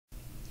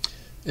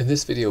In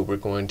this video, we're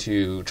going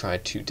to try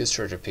to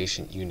discharge a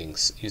patient using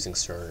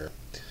Cerner.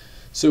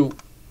 So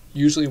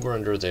usually we're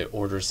under the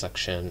order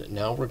section.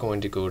 Now we're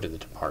going to go to the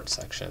depart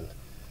section.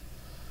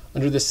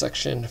 Under this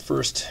section,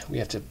 first we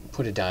have to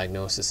put a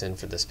diagnosis in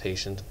for this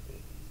patient.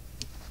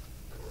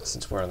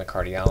 Since we're on the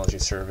cardiology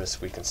service,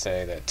 we can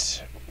say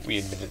that we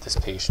admitted this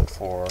patient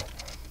for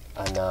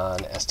a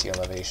non-ST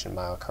elevation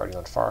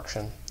myocardial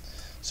infarction.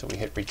 So we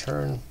hit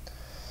return,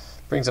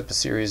 brings up a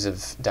series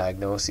of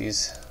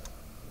diagnoses.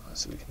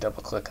 So we can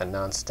double click on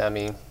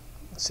non-STEMI,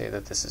 say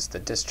that this is the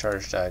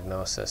discharge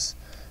diagnosis.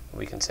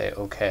 We can say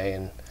OK,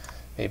 and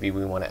maybe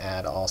we want to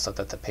add also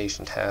that the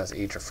patient has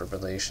atrial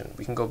fibrillation.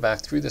 We can go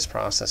back through this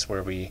process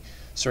where we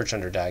search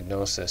under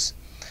diagnosis.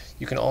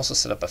 You can also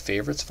set up a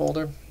favorites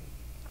folder,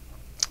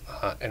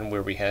 and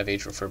where we have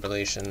atrial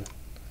fibrillation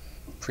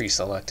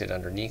pre-selected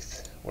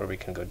underneath, where we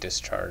can go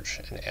discharge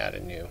and add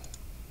a new.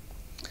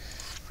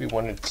 If we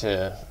wanted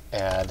to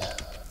add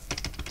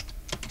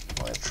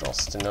mitral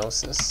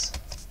stenosis,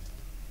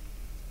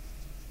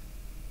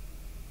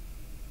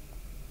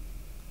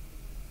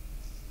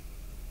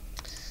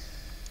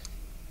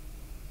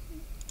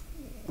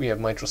 we have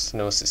mitral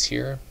stenosis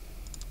here.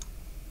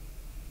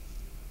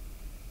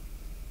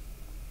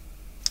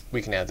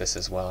 We can add this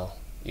as well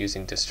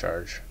using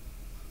discharge.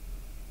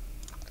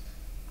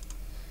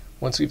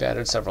 Once we've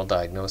added several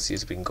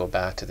diagnoses, we can go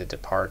back to the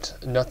depart.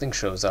 Nothing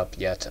shows up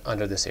yet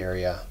under this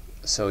area,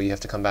 so you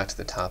have to come back to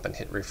the top and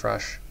hit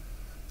refresh,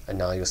 and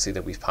now you'll see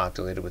that we've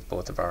populated with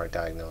both of our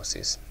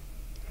diagnoses.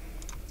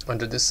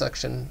 Under this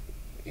section,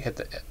 you hit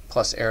the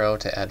plus arrow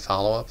to add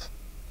follow-up.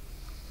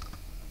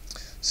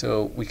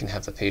 So we can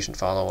have the patient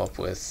follow up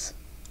with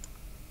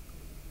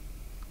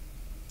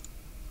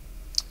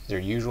their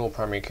usual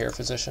primary care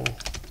physician,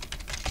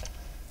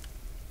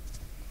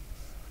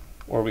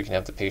 or we can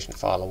have the patient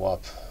follow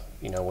up,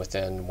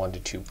 within 1 to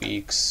 2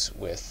 weeks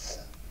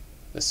with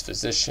this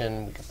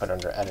physician. We can put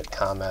under edit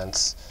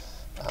comments,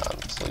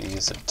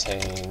 please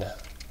obtain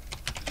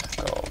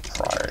echo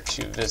prior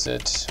to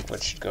visit,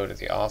 which should go to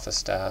the office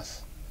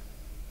staff,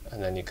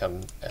 and then you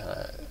come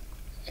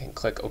and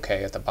click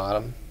OK at the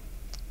bottom.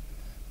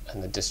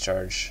 And the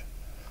discharge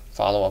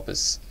follow-up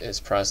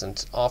is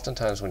present.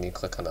 Oftentimes when you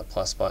click on the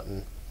plus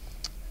button,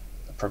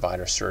 the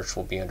provider search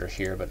will be under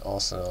here, but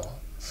also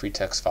free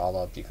text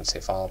follow-up. You can say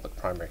follow-up with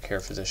primary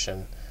care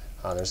physician.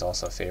 There's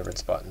also a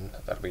favorites button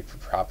that will be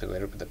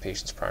populated with the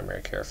patient's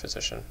primary care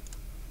physician.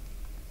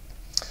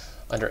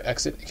 Under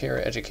exit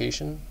care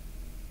education,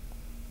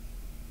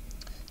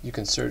 you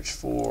can search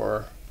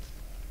for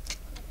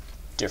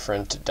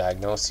different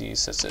diagnoses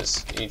such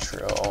as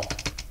atrial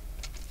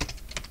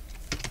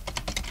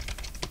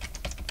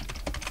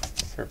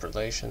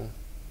fibrillation.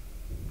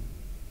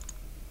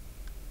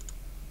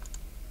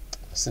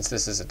 Since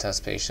this is a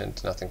test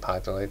patient, nothing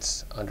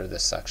populates under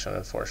this section,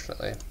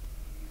 unfortunately.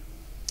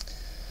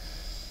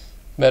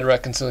 Med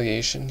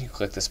reconciliation, you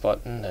click this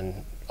button,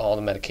 and all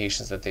the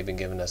medications that they've been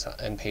given as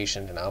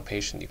inpatient and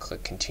outpatient, you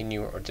click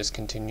continue or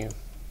discontinue,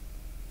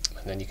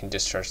 and then you can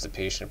discharge the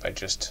patient by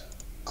just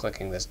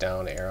clicking this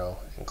down arrow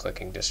and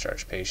clicking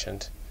discharge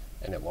patient,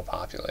 and it will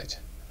populate.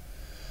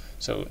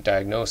 So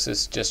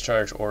diagnosis,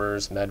 discharge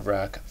orders,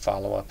 medrec,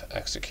 follow-up,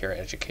 exit care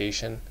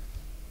education.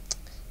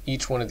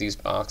 Each one of these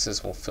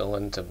boxes will fill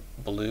into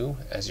blue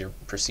as you're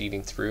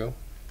proceeding through,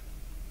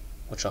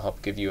 which will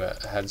help give you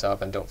a heads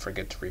up, and don't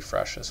forget to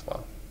refresh as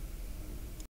well.